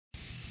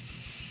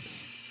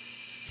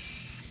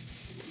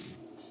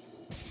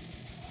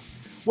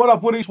What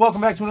up, Woodies?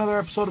 Welcome back to another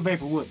episode of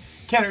VaporWood.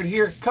 Kennard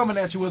here, coming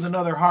at you with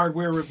another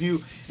hardware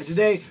review. And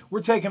today,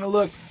 we're taking a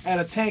look at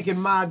a tank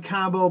and mod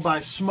combo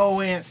by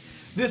SmoANT.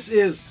 This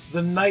is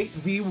the Night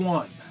V1.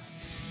 What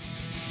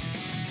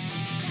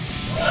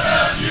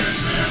up,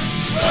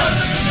 YouTube?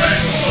 Welcome to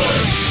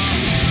VaporWood!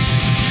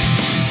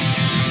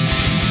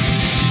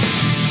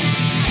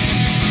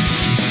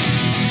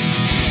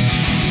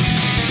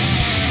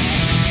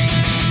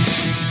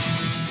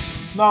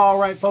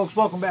 Alright, folks,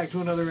 welcome back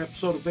to another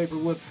episode of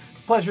VaporWood. It's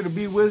a pleasure to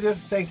be with you.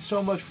 Thank you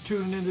so much for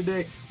tuning in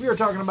today. We are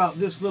talking about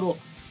this little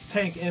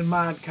tank and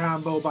mod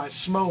combo by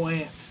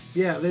SmoANT.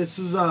 Yeah, this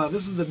is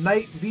the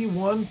Night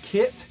V1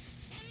 kit.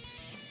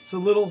 It's a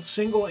little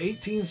single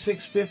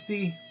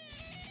 18650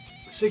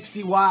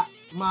 60 watt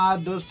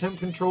mod, does temp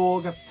control,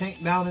 got the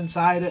tank down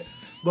inside it,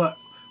 but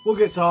we'll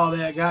get to all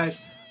that, guys.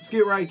 Let's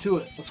get right to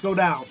it. Let's go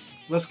down.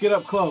 Let's get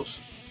up close.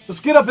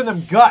 Let's get up in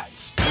them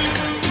guts.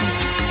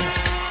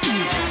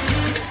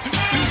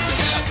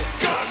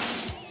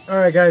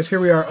 Alright guys, here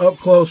we are up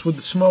close with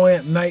the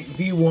SmoANT Night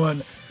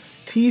V1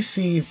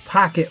 TC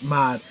Pocket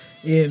mod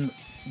in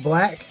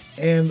black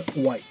and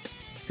white.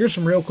 Here's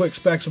some real quick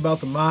specs about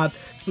the mod.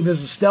 It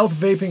is a stealth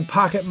vaping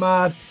pocket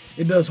mod.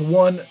 It does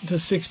 1 to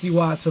 60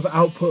 watts of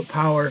output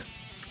power.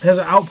 It has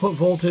an output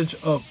voltage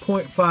of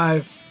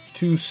 0.5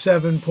 to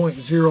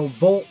 7.0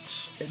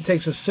 volts. It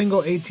takes a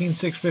single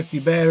 18650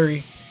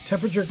 battery.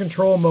 Temperature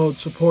control mode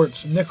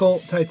supports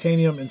nickel,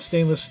 titanium, and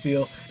stainless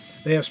steel.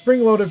 They have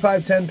spring-loaded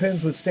 510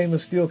 pins with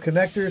stainless steel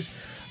connectors.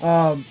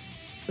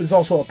 There's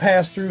also a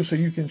pass-through, so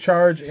you can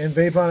charge and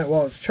vape on it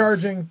while it's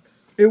charging.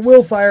 It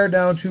will fire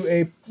down to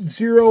a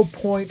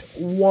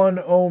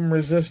 0.1 ohm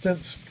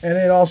resistance, and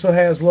it also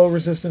has low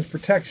resistance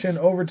protection,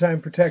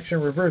 overtime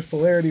protection, reverse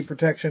polarity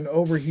protection,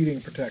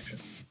 overheating protection.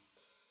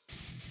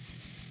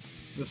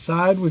 The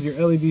side with your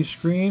LED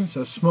screen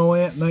says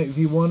SmoANT Night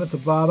V1 at the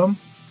bottom.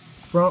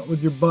 Front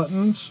with your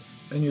buttons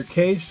and your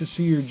case to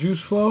see your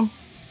juice flow.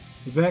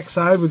 The back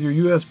side with your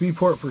USB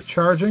port for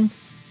charging.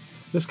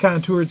 This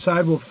contoured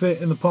side will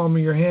fit in the palm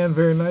of your hand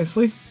very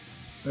nicely.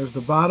 There's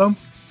the bottom.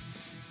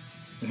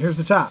 And here's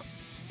the top.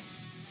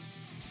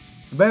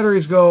 The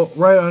batteries go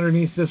right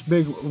underneath this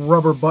big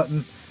rubber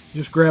button.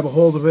 Just grab a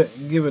hold of it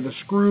and give it a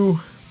screw.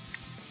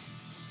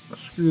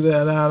 Screw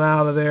that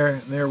out of there.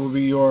 And there will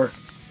be your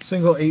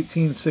single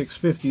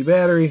 18650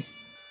 battery.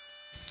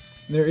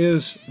 There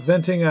is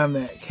venting on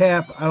that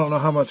cap. I don't know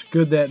how much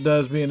good that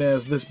does, being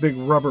as this big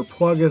rubber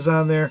plug is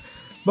on there,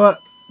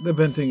 but the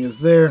venting is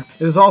there.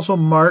 It is also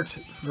marked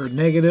for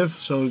negative,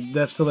 so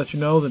that's to let you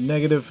know the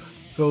negative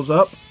goes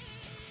up.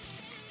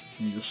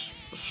 You just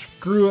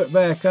screw it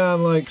back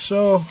on like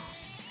so,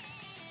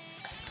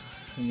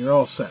 and you're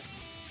all set.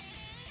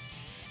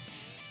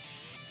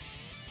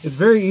 It's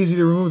very easy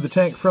to remove the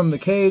tank from the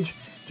cage.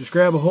 Just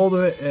grab a hold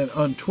of it and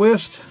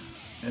untwist,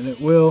 and it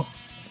will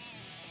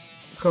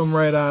come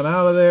right on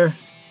out of there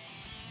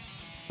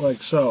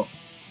like so.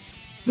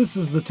 This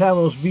is the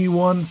Talos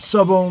V1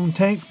 subohm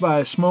tank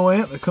by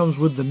SmoANT that comes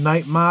with the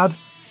Night mod.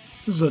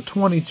 This is a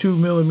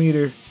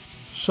 22mm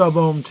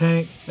subohm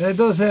tank, and it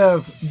does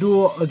have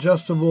dual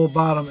adjustable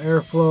bottom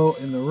airflow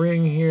in the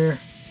ring here.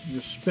 You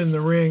just spin the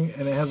ring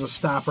and it has a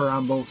stopper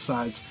on both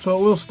sides, so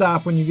it will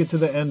stop when you get to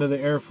the end of the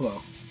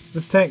airflow.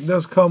 This tank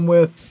does come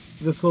with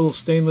this little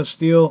stainless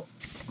steel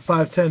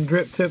 510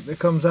 drip tip that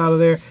comes out of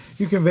there.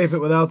 You can vape it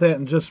without that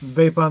and just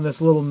vape on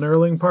this little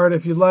knurling part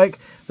if you'd like.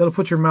 That'll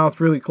put your mouth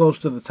really close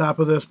to the top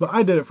of this, but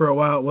I did it for a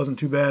while. It wasn't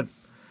too bad.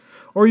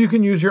 Or you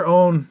can use your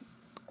own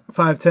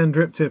 510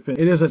 drip tip.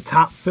 It is a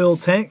top fill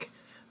tank.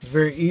 It's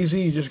very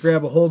easy. You just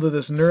grab a hold of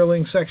this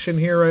knurling section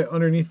here right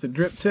underneath the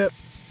drip tip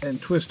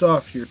and twist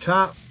off your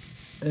top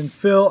and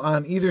fill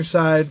on either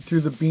side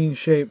through the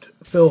bean-shaped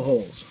fill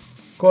holes.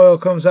 Coil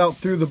comes out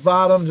through the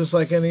bottom just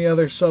like any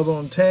other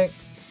subohm tank.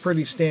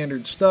 Pretty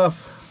standard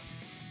stuff.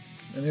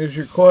 And there's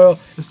your coil.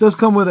 This does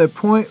come with a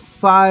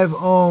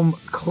 0.5 ohm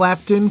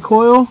Clapton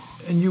coil,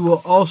 and you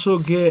will also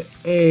get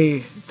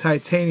a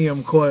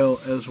titanium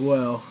coil as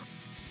well.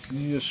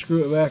 And you just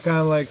screw it back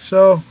on like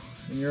so,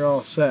 and you're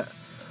all set.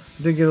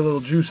 I did get a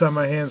little juice on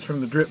my hands from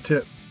the drip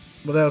tip,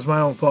 but that was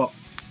my own fault.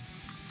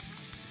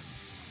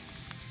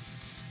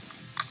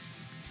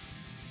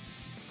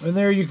 And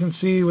there you can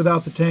see,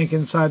 without the tank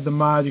inside the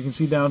mod, you can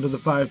see down to the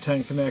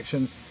 510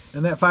 connection.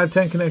 And that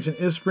 510 connection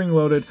is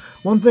spring-loaded.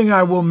 One thing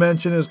I will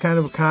mention is kind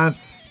of a con.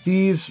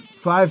 These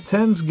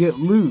 510s get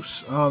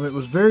loose. It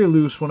was very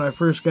loose when I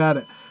first got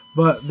it.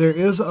 But there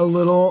is a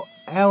little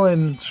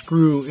Allen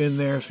screw in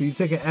there. So you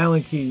take an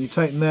Allen key and you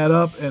tighten that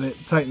up, and it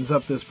tightens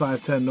up this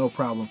 510 no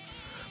problem.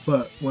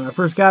 But when I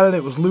first got it,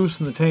 it was loose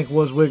and the tank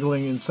was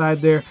wiggling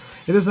inside there.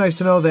 It is nice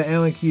to know that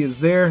Allen key is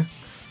there.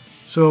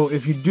 So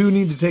if you do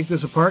need to take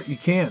this apart, you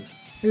can.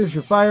 Here's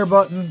your fire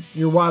button,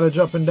 your wattage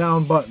up and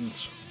down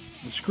buttons.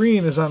 The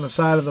screen is on the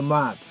side of the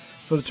mod.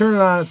 So to turn it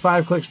on, it's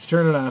 5 clicks to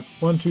turn it on.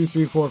 1, 2,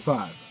 3, 4,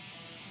 5.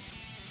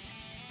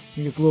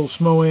 You get the little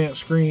SmoANT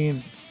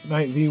screen,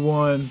 Night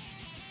V1.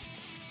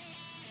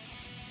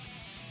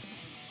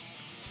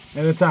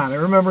 And it's on. It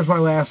remembers my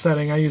last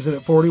setting. I use it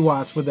at 40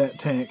 watts with that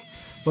tank.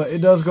 but it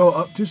does go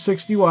up to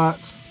 60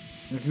 watts.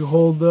 If you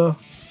hold the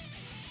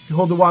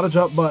wattage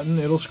up button,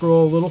 it'll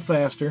scroll a little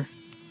faster,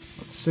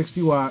 up to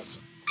 60 watts.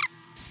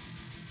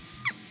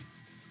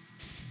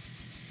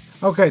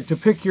 Okay, to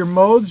pick your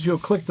modes, you'll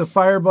click the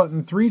fire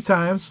button 3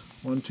 times.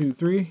 1, 2,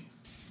 3.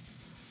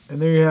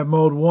 And there you have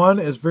mode 1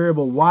 is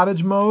variable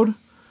wattage mode.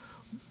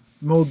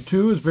 Mode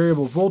 2 is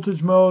variable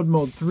voltage mode.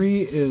 Mode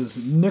 3 is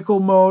nickel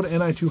mode,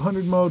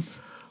 Ni200 mode.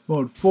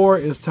 Mode 4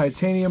 is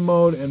titanium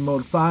mode. And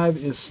mode 5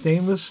 is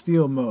stainless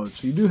steel mode.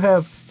 So you do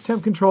have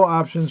temp control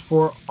options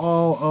for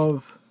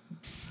all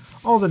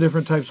the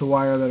different types of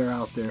wire that are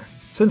out there.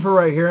 Since we're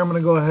right here, I'm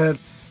going to go ahead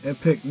and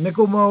pick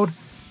nickel mode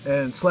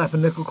and slap a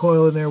nickel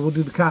coil in there. We'll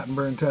do the cotton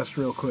burn test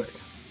real quick.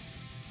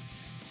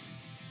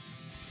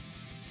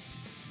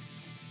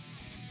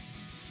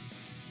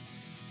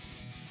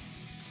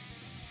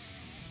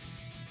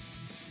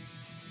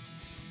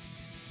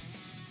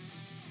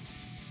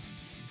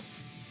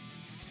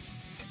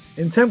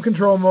 In temp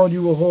control mode,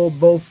 you will hold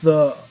both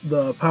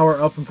the power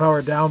up and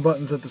power down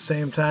buttons at the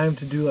same time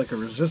to do like a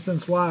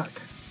resistance lock.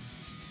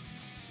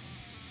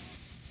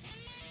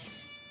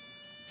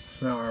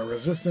 So now our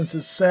resistance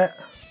is set.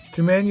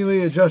 To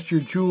manually adjust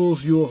your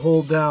joules, you will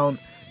hold down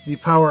the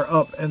power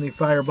up and the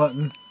fire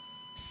button.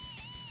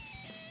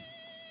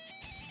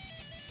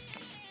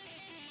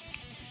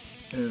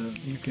 And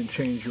you can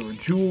change your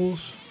joules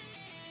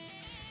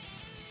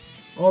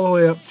all the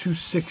way up to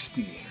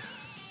 60.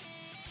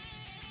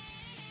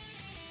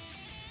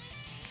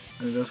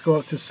 And let's go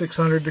up to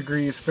 600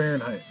 degrees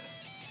Fahrenheit.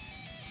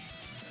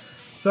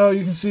 So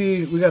you can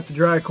see we got the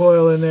dry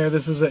coil in there.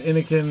 This is an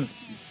Innikin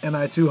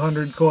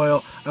Ni200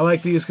 coil. I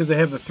like these because they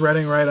have the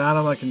threading right on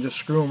them. I can just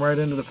screw them right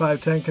into the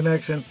 510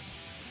 connection.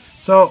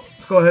 So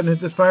let's go ahead and hit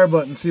this fire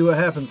button and see what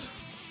happens.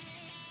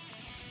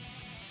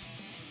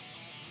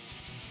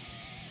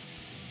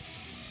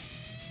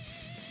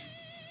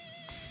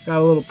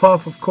 Got a little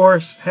puff, of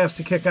course. Has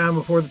to kick on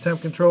before the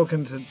temp control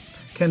can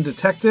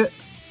detect it.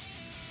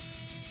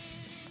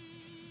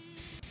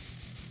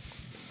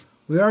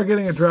 We are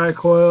getting a dry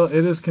coil.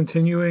 It is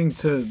continuing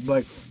to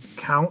like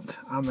count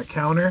on the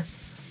counter.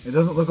 It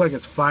doesn't look like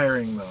it's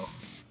firing though.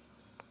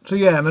 So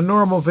yeah, in a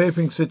normal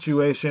vaping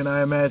situation,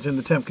 I imagine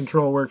the temp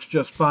control works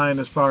just fine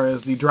as far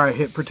as the dry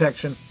hit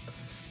protection.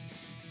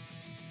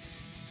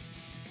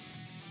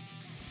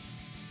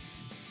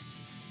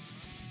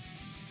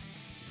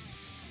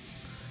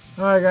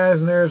 Alright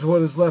guys, and there's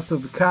what is left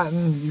of the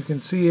cotton. You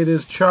can see it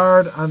is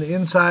charred on the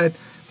inside.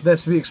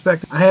 That's to be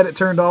expected. I had it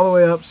turned all the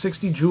way up,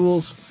 60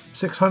 joules,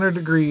 600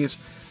 degrees,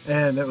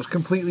 and that was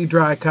completely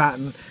dry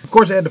cotton. Of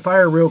course, I had to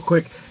fire real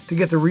quick to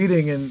get the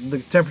reading and the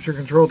temperature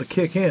control to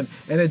kick in,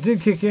 and it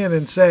did kick in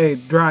and say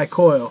dry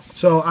coil.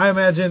 So I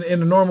imagine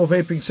in a normal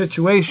vaping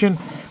situation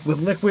with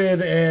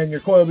liquid and your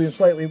coil being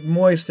slightly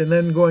moist and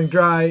then going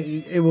dry,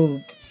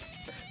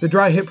 the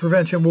dry hit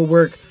prevention will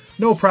work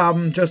no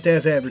problem, just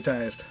as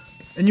advertised.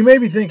 And you may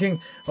be thinking,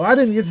 oh, I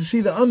didn't get to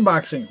see the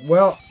unboxing.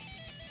 Well,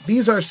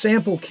 these are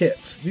sample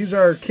kits. These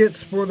are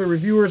kits for the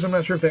reviewers. I'm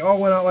not sure if they all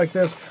went out like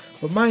this,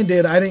 but mine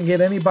did. I didn't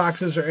get any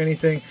boxes or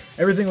anything.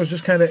 Everything was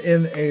just kind of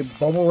in a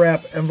bubble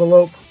wrap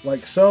envelope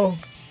like so.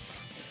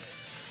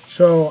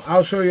 So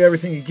I'll show you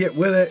everything you get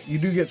with it. You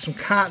do get some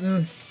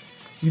cotton.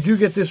 You do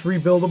get this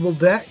rebuildable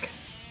deck.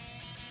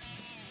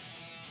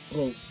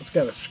 Well, it's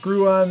got a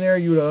screw on there.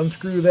 You would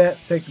unscrew that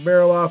to take the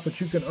barrel off, but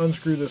you can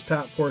unscrew this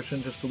top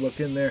portion just to look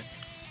in there.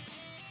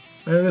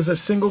 And it is a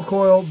single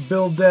coil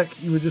build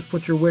deck. You would just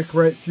put your wick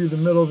right through the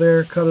middle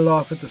there, cut it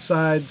off at the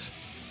sides.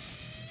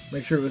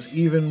 Make sure it was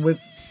even with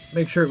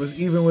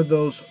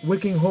those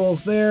wicking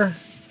holes there,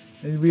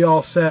 and you'd be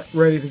all set,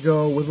 ready to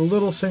go with a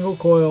little single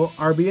coil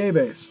RBA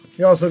base.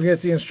 You also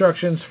get the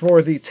instructions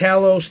for the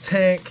Talos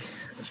tank,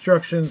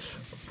 instructions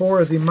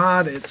for the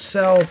mod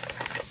itself.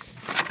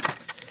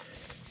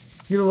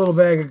 Get a little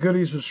bag of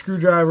goodies with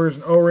screwdrivers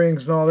and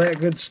O-rings and all that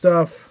good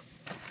stuff.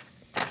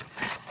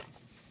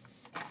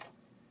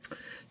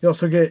 You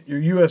also get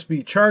your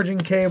USB charging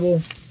cable,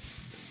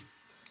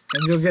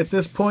 and you'll get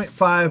this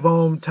 0.5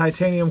 ohm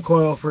titanium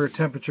coil for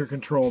temperature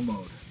control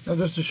mode. Now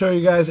just to show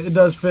you guys, it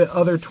does fit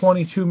other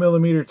 22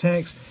 millimeter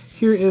tanks.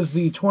 Here is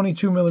the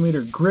 22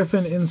 millimeter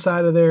Griffin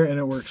inside of there, and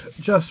it works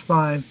just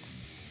fine.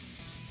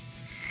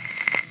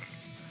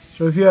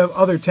 So if you have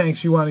other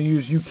tanks you want to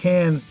use, you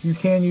can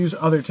use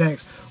other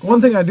tanks.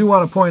 One thing I do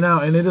want to point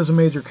out, and it is a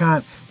major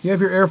con, you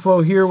have your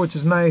airflow here, which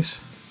is nice.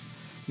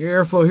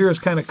 Your airflow here is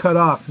kind of cut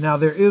off. Now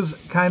there is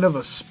kind of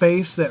a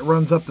space that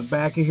runs up the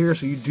back of here,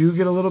 so you do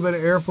get a little bit of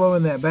airflow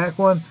in that back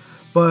one,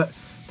 but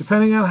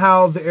depending on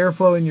how the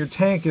airflow in your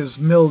tank is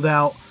milled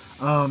out,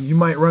 you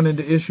might run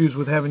into issues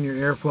with having your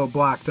airflow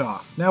blocked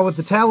off. Now with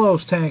the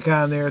Talos tank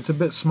on there, it's a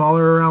bit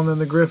smaller around than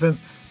the Griffin,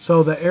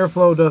 so the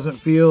airflow doesn't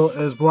feel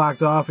as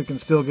blocked off. It can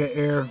still get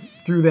air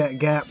through that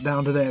gap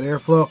down to that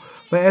airflow.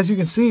 But as you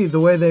can see, the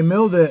way they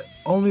milled it,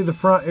 only the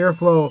front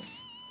airflow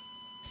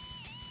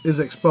is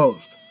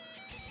exposed.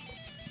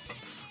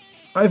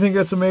 I think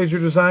that's a major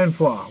design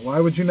flaw.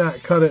 Why would you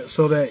not cut it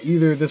so that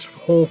either this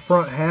whole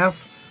front half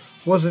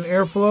was an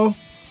airflow,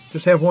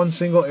 just have one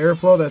single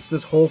airflow, that's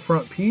this whole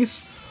front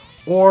piece,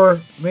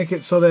 or make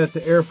it so that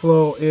the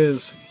airflow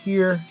is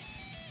here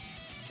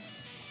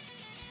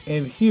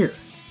and here.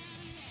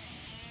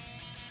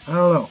 I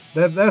don't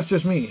know. That's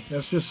just me.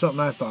 That's just something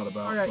I thought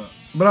about. All right.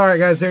 But all right,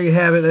 guys, there you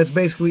have it. That's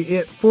basically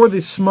it for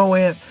the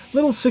SmoANT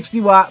little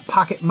 60-watt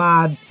pocket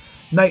mod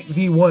Night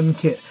V1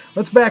 kit.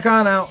 Let's back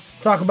on out,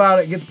 talk about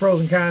it, get the pros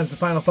and cons, the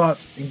final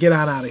thoughts, and get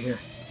on out of here.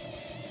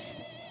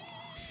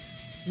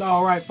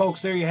 All right,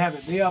 folks, there you have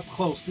it. The up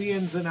close, the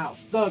ins and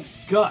outs, the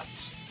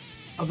guts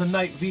of the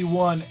Night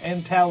V1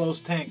 and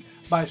Talos tank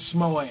by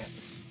SmoANT.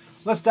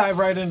 Let's dive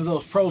right into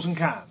those pros and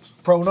cons.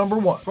 Pro number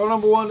one. Pro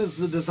number one is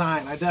the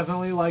design. I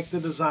definitely like the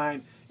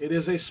design. It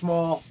is a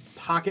small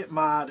pocket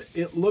mod.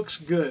 It looks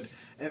good.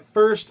 At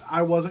first,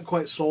 I wasn't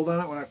quite sold on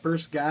it when I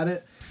first got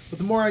it, but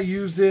the more I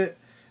used it,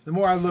 the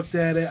more I looked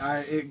at it,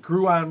 it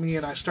grew on me,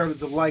 and I started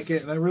to like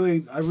it, and I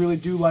really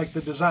do like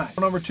the design.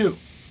 Pro number two.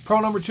 Pro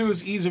number two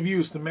is ease of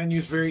use. The menu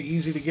is very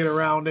easy to get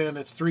around in.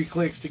 It's 3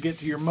 clicks to get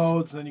to your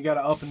modes, and then you got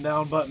an up and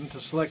down button to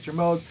select your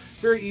modes.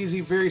 Very easy,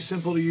 very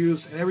simple to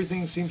use, and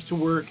everything seems to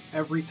work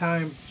every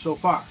time so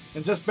far.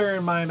 And just bear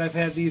in mind, I've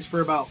had these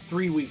for about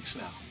 3 weeks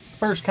now.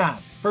 First con.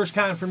 First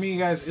con for me,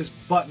 guys, is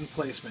button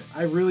placement.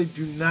 I really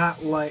do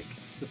not like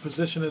the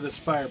position of this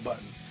fire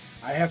button.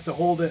 I have to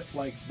hold it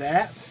like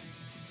that,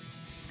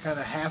 kind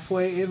of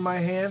halfway in my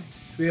hand,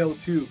 to be able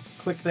to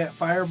click that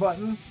fire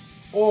button.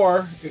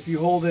 Or if you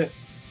hold it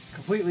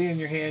completely in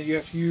your hand, you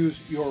have to use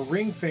your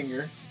ring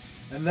finger.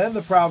 And then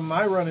the problem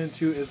I run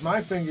into is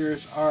my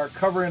fingers are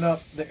covering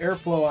up the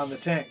airflow on the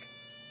tank.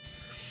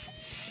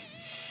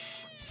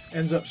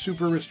 Ends up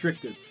super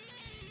restricted.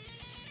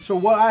 So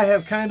what I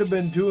have kind of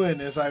been doing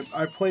is I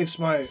place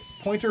my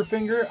pointer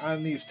finger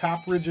on these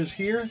top ridges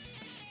here,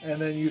 and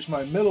then use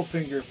my middle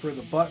finger for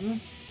the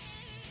button.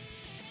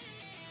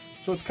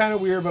 So it's kind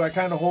of weird, but I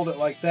kind of hold it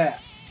like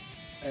that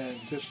and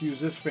just use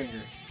this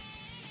finger.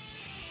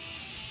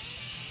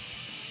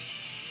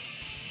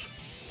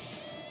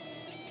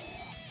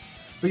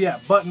 But yeah,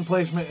 button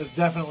placement is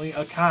definitely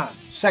a con.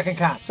 Second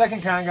con,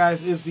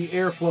 guys, is the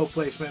airflow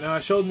placement. Now I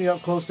showed in the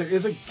up close, there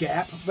is a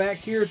gap back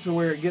here to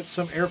where it gets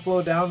some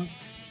airflow down,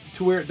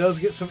 to where it does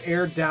get some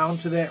air down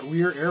to that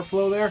rear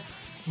airflow there.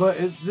 But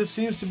this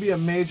seems to be a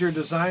major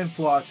design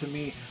flaw to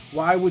me.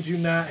 Why would you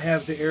not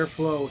have the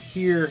airflow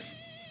here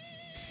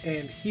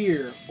and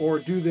here, or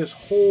do this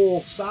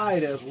whole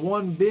side as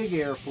one big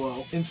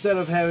airflow instead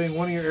of having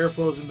one of your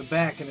airflows in the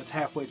back and it's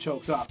halfway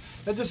choked off?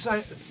 That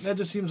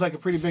just seems like a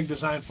pretty big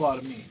design flaw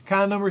to me.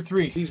 Con number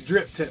three, these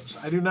drip tips.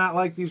 I do not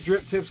like these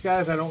drip tips,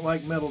 guys. I don't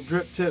like metal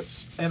drip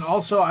tips. And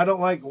also, I don't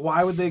like,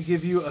 why would they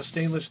give you a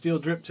stainless steel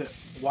drip tip?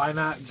 Why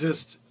not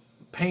just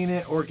paint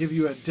it or give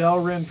you a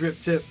Delrin drip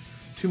tip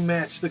to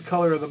match the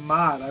color of the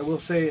mod? I will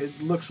say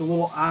it looks a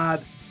little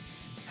odd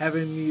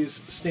having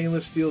these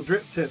stainless steel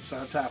drip tips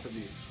on top of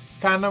these.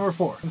 Con number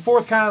four. The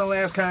fourth con and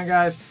last con,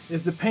 guys,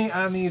 is the paint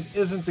on these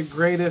isn't the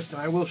greatest,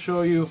 and I will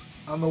show you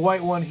on the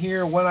white one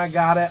here when I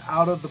got it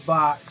out of the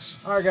box.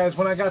 Alright guys,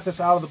 when I got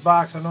this out of the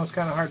box, I know it's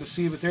kind of hard to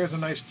see, but there's a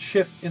nice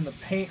chip in the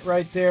paint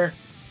right there.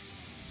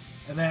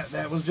 And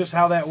that was just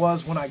how that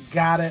was when I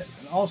got it.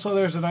 And also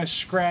there's a nice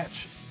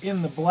scratch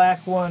in the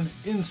black one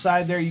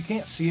inside there. You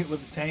can't see it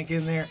with the tank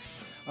in there,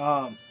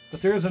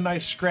 but there is a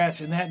nice scratch,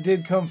 and that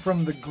did come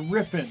from the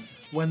Griffin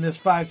when this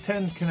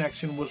 510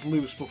 connection was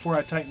loose before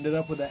I tightened it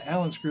up with that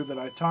Allen screw that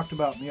I talked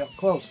about in the up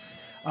close.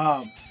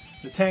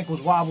 The tank was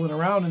wobbling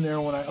around in there,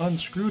 and when I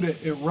unscrewed it,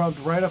 it rubbed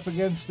right up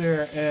against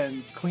there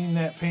and cleaned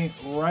that paint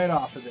right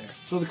off of there.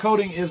 So the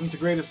coating isn't the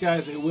greatest,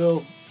 guys. It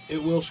will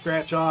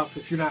scratch off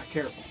if you're not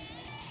careful.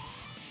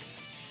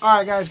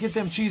 Alright guys, get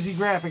them cheesy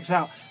graphics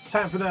out. It's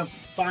time for them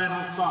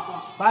final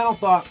thoughts. Final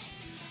thoughts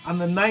on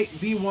the Night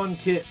V1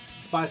 kit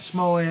by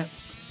SmoANT.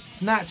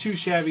 It's not too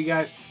shabby,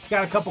 guys. It's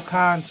got a couple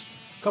cons,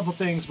 couple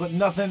things, but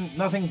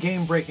nothing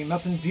game breaking,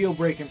 nothing deal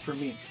breaking for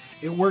me.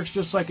 It works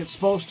just like it's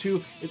supposed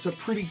to. It's a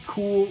pretty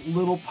cool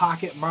little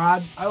pocket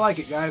mod. I like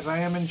it, guys. I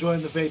am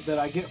enjoying the vape that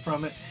I get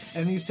from it,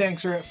 and these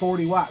tanks are at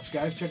 40 watts,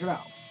 guys. Check it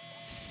out.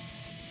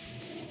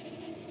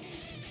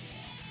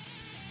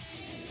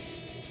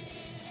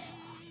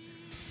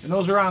 And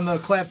those are on the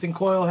Clapton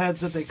coil heads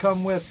that they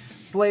come with.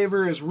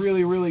 Flavor is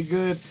really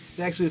good.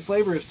 Actually, the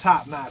flavor is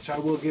top notch. I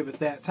will give it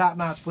that. Top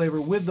notch flavor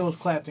with those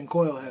Clapton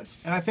coil heads.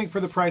 And I think for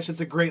the price,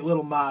 it's a great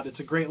little mod. It's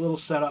a great little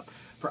setup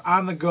for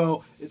on the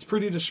go. It's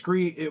pretty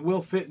discreet. It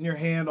will fit in your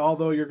hand,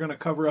 although you're going to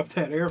cover up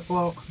that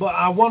airflow. But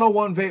on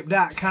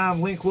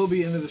 101vape.com, link will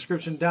be in the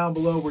description down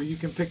below where you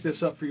can pick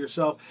this up for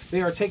yourself.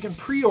 They are taking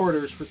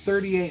pre-orders for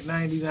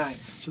 $38.99.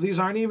 So these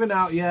aren't even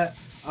out yet.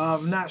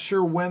 I'm not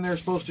sure when they're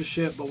supposed to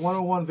ship, but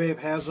 101 Vape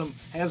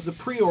has the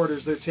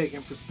pre-orders they're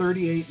taking for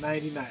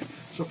 $38.99.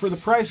 So for the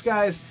price,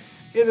 guys,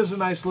 it is a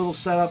nice little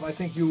setup. I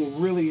think you will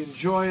really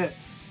enjoy it.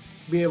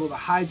 Be able to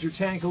hide your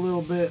tank a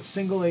little bit.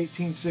 Single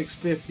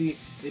 18650.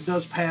 It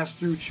does pass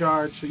through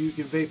charge, so you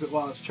can vape it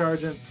while it's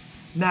charging.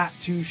 Not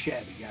too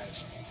shabby,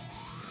 guys.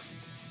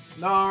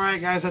 Alright,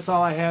 guys, that's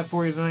all I have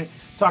for you tonight.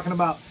 Talking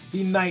about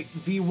the Night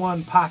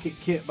V1 Pocket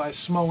Kit by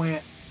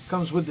SmoANT.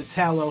 Comes with the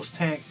Talos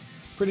tank.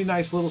 Pretty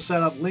nice little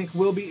setup. Link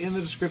will be in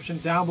the description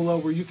down below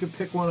where you can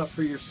pick one up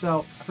for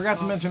yourself. I forgot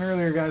to mention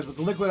earlier, guys, but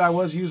the liquid I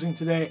was using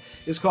today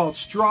is called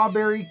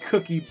Strawberry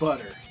Cookie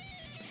Butter.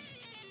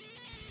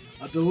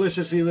 A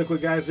delicious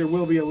e-liquid, guys. There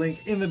will be a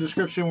link in the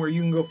description where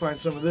you can go find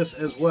some of this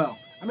as well.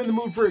 I'm in the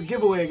mood for a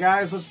giveaway,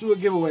 guys. Let's do a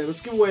giveaway.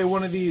 Let's give away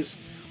one of these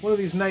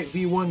Night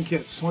V1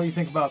 kits. What do you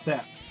think about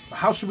that?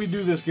 How should we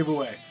do this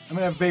giveaway? I'm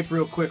gonna have vape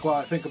real quick while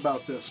I think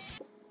about this.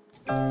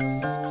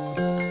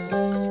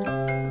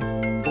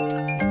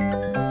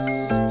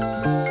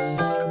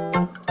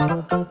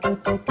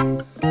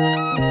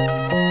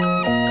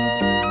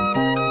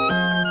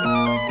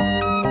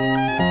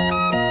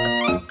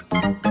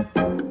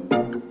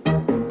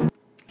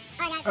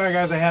 Alright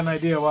guys, I had an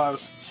idea while I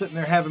was sitting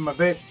there having my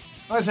vape.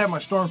 I just have my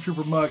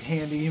Stormtrooper mug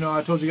handy. You know,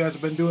 I told you guys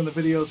I've been doing the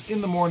videos in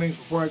the mornings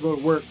before I go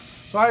to work.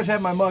 So I just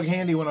have my mug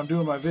handy when I'm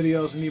doing my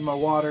videos and need my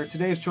water.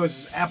 Today's choice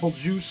is apple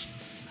juice.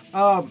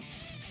 So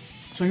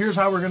here's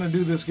how we're going to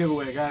do this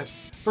giveaway, guys.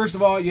 First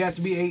of all, you have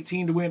to be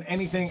 18 to win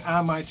anything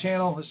on my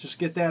channel. Let's just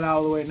get that out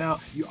of the way now.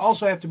 You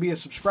also have to be a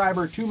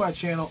subscriber to my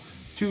channel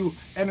to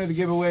enter the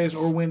giveaways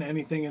or win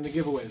anything in the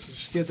giveaways. Let's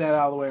just get that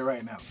out of the way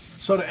right now.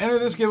 So to enter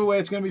this giveaway,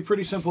 it's going to be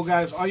pretty simple,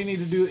 guys. All you need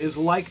to do is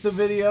like the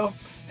video,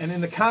 and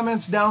in the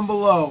comments down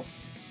below,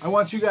 I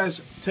want you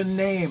guys to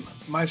name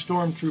my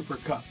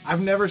Stormtrooper cup.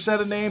 I've never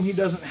said a name. He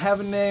doesn't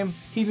have a name.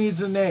 He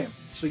needs a name.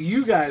 So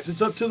you guys,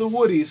 it's up to the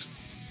Woodies.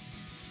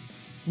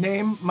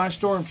 Name my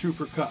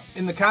Stormtrooper cup.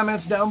 In the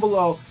comments down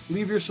below,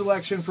 leave your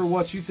selection for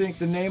what you think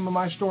the name of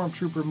my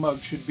Stormtrooper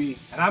mug should be.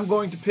 And I'm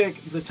going to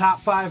pick the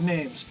top 5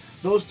 names.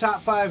 Those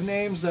top 5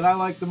 names that I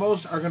like the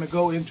most are going to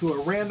go into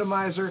a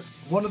randomizer.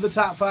 One of the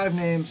top 5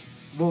 names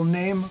will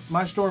name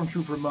my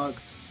Stormtrooper mug,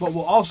 but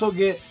we'll also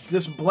get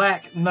this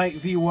black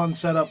Night V1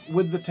 setup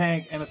with the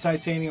tank and a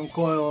titanium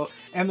coil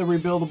and the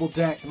rebuildable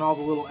deck and all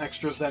the little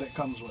extras that it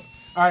comes with.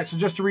 Alright, so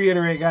just to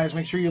reiterate, guys,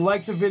 make sure you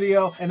like the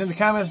video, and in the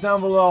comments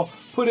down below,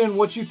 put in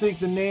what you think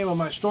the name of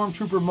my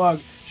Stormtrooper mug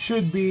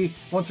should be.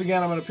 Once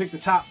again, I'm going to pick the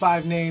top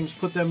 5 names,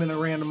 put them in a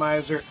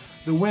randomizer.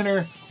 The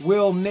winner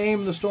will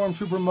name the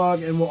Stormtrooper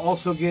mug and will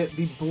also get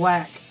the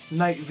black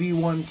Night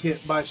V1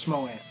 kit by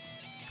SmoANT.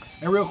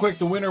 And real quick,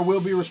 the winner will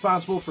be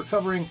responsible for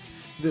covering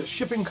the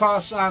shipping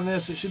costs on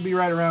this. It should be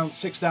right around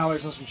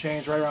 $6 and some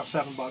change, right around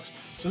 $7.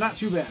 So not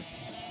too bad.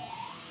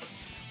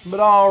 But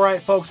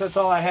alright folks, that's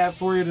all I have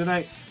for you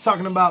tonight.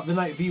 Talking about the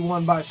Night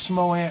V1 by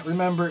SmoANT.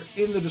 Remember,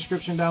 in the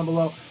description down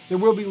below, there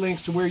will be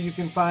links to where you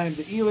can find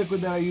the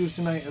e-liquid that I used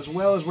tonight, as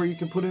well as where you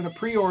can put in a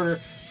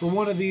pre-order for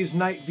one of these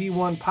Night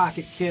V1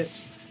 pocket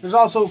kits. There's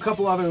also a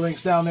couple other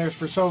links down there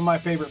for some of my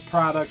favorite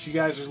products. You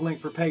guys, there's a link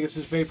for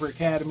Pegasus Vapor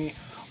Academy,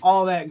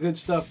 all that good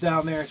stuff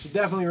down there. So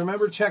definitely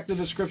remember, check the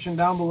description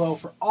down below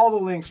for all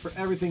the links for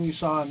everything you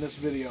saw in this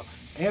video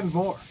and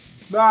more.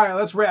 Alright,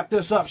 let's wrap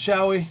this up,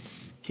 shall we?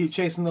 Keep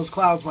chasing those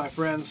clouds, my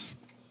friends.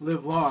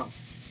 Live long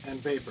and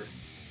vapor.